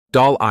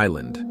Doll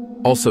Island,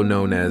 also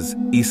known as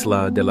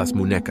Isla de las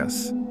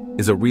Muñecas,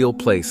 is a real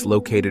place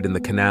located in the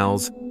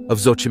canals of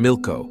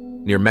Xochimilco,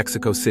 near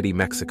Mexico City,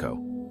 Mexico.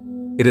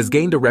 It has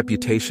gained a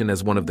reputation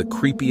as one of the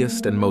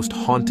creepiest and most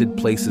haunted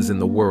places in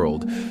the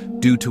world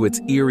due to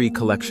its eerie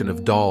collection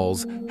of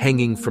dolls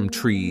hanging from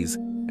trees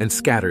and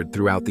scattered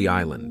throughout the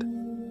island.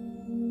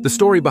 The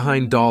story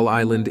behind Doll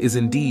Island is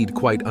indeed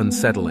quite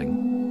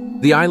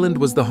unsettling. The island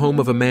was the home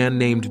of a man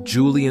named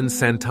Julian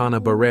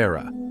Santana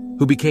Barrera,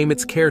 who became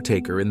its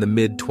caretaker in the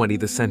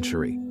mid-20th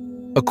century.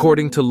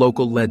 According to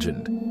local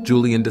legend,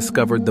 Julian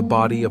discovered the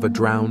body of a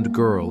drowned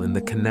girl in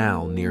the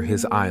canal near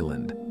his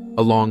island,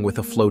 along with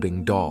a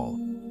floating doll.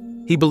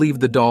 He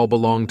believed the doll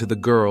belonged to the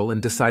girl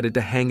and decided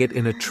to hang it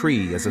in a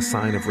tree as a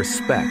sign of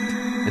respect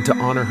and to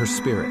honor her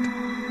spirit.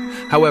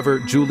 However,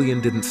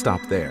 Julian didn't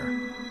stop there.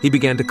 He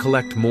began to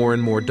collect more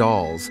and more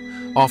dolls,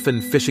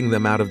 often fishing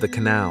them out of the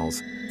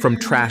canals, from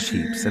trash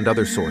heaps and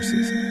other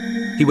sources.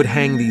 He would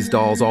hang these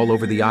dolls all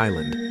over the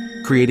island,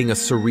 creating a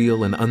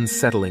surreal and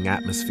unsettling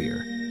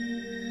atmosphere.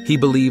 He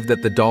believed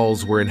that the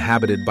dolls were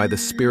inhabited by the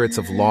spirits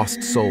of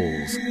lost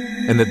souls,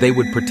 and that they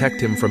would protect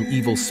him from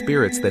evil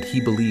spirits that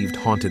he believed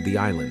haunted the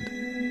island.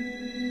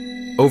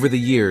 Over the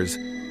years,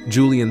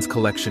 Julian's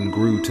collection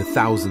grew to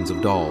thousands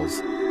of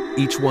dolls,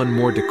 each one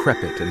more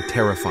decrepit and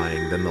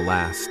terrifying than the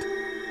last.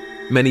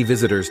 Many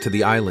visitors to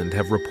the island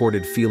have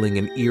reported feeling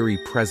an eerie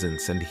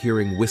presence and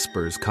hearing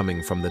whispers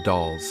coming from the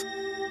dolls.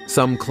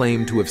 Some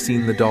claim to have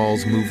seen the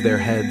dolls move their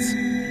heads,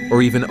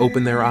 or even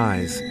open their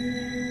eyes.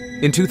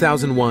 In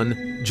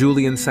 2001,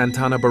 Julian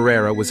Santana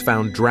Barrera was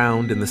found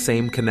drowned in the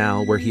same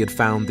canal where he had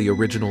found the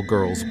original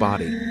girl's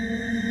body.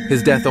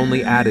 His death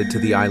only added to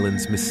the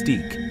island's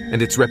mystique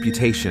and its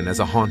reputation as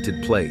a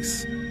haunted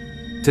place.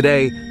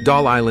 Today,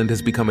 Doll Island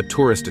has become a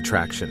tourist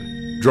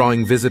attraction,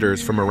 drawing visitors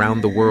from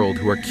around the world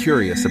who are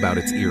curious about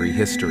its eerie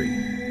history.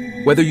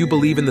 Whether you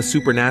believe in the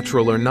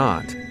supernatural or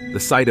not, the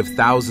sight of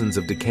thousands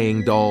of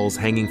decaying dolls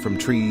hanging from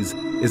trees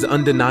is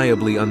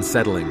undeniably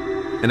unsettling,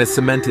 and has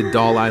cemented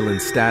Doll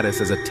Island's status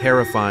as a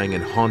terrifying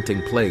and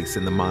haunting place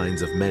in the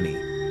minds of many.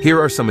 Here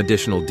are some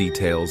additional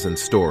details and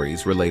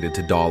stories related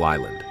to Doll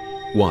Island.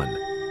 1.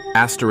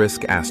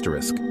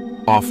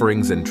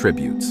 Offerings and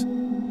tributes.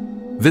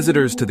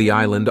 Visitors to the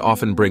island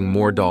often bring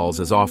more dolls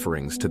as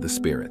offerings to the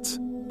spirits.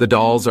 The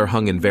dolls are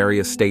hung in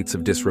various states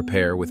of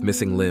disrepair with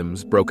missing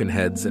limbs, broken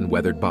heads, and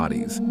weathered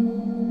bodies.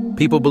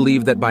 People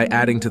believe that by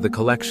adding to the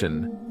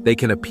collection, they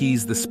can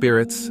appease the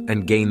spirits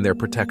and gain their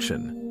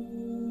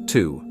protection.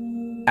 2.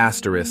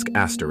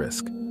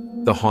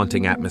 The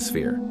haunting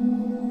atmosphere.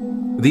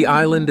 The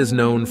island is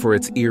known for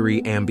its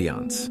eerie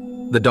ambiance.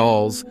 The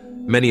dolls,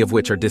 many of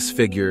which are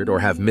disfigured or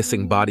have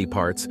missing body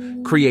parts,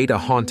 create a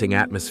haunting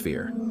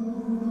atmosphere.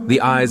 The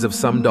eyes of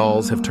some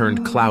dolls have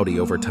turned cloudy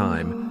over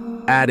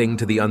time, adding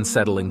to the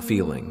unsettling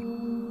feeling.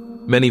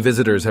 Many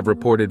visitors have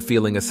reported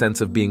feeling a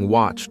sense of being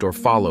watched or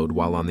followed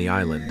while on the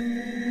island.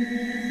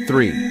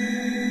 3.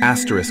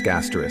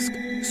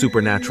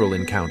 Supernatural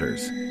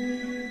encounters.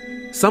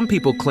 Some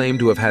people claim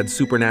to have had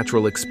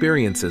supernatural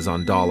experiences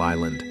on Doll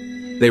Island.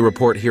 They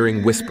report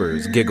hearing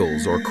whispers,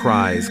 giggles, or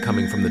cries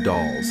coming from the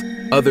dolls.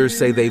 Others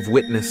say they've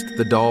witnessed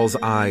the dolls'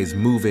 eyes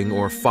moving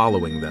or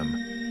following them.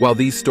 While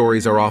these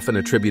stories are often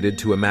attributed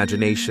to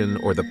imagination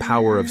or the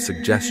power of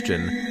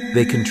suggestion,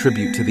 they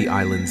contribute to the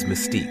island's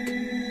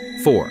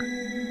mystique. 4.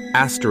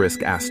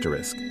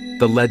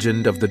 The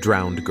legend of the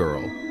drowned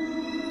girl.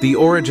 The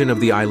origin of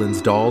the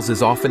island's dolls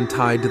is often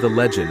tied to the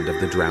legend of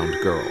the drowned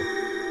girl.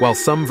 While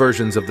some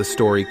versions of the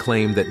story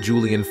claim that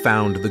Julian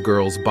found the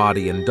girl's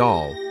body and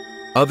doll,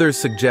 others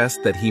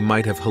suggest that he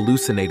might have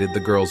hallucinated the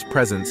girl's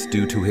presence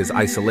due to his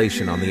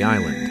isolation on the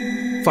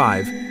island.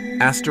 5.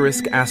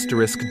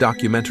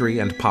 Documentary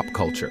and pop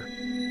culture.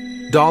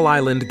 Doll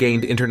Island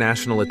gained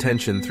international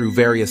attention through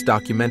various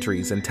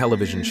documentaries and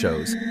television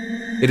shows.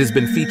 It has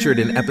been featured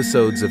in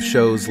episodes of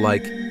shows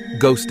like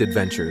Ghost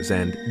Adventures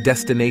and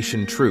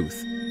Destination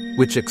Truth,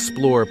 which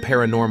explore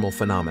paranormal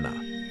phenomena.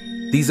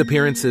 These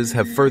appearances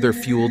have further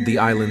fueled the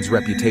island's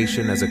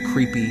reputation as a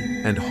creepy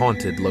and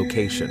haunted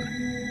location.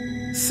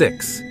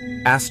 6.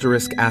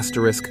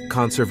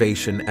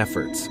 Conservation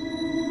efforts.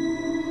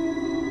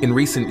 In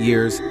recent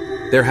years,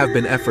 there have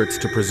been efforts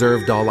to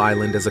preserve Doll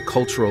Island as a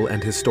cultural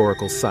and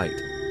historical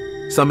site.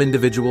 Some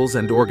individuals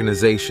and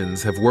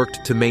organizations have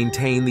worked to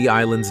maintain the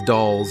island's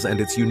dolls and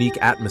its unique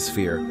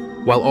atmosphere,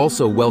 while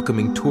also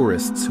welcoming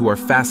tourists who are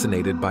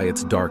fascinated by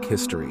its dark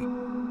history.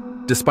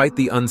 Despite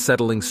the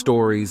unsettling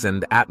stories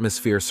and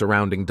atmosphere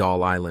surrounding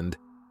Doll Island,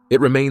 it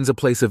remains a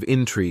place of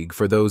intrigue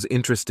for those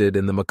interested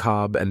in the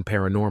macabre and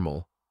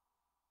paranormal.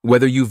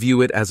 Whether you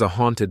view it as a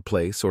haunted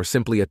place or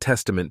simply a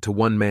testament to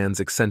one man's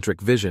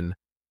eccentric vision,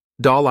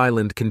 Doll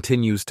Island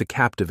continues to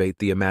captivate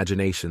the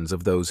imaginations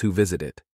of those who visit it.